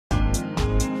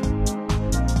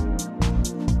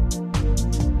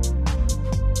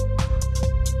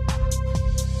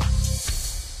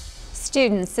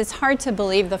Students, it's hard to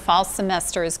believe the fall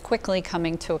semester is quickly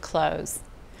coming to a close.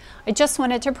 I just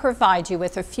wanted to provide you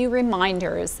with a few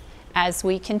reminders as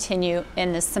we continue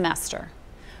in this semester.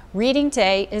 Reading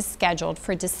Day is scheduled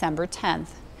for December 10th.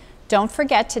 Don't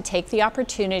forget to take the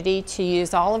opportunity to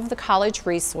use all of the college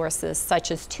resources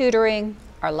such as tutoring,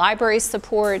 our library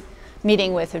support,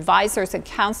 meeting with advisors and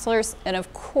counselors, and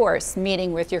of course,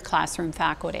 meeting with your classroom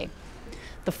faculty.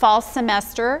 The fall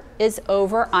semester is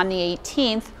over on the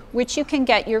 18th, which you can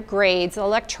get your grades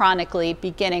electronically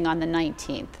beginning on the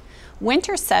 19th.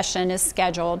 Winter session is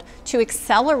scheduled to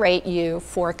accelerate you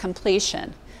for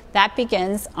completion. That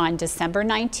begins on December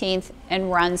 19th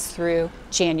and runs through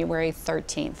January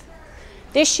 13th.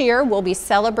 This year, we'll be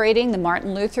celebrating the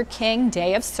Martin Luther King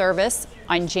Day of Service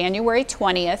on January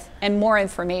 20th, and more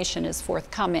information is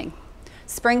forthcoming.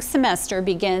 Spring semester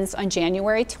begins on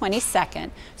January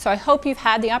 22nd, so I hope you've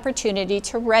had the opportunity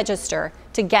to register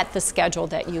to get the schedule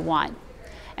that you want.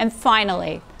 And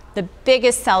finally, the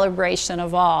biggest celebration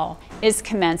of all is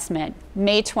commencement,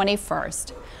 May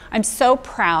 21st. I'm so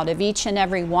proud of each and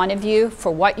every one of you for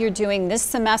what you're doing this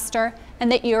semester and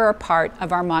that you're a part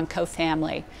of our Montco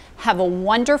family. Have a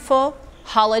wonderful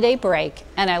holiday break,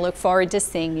 and I look forward to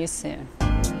seeing you soon.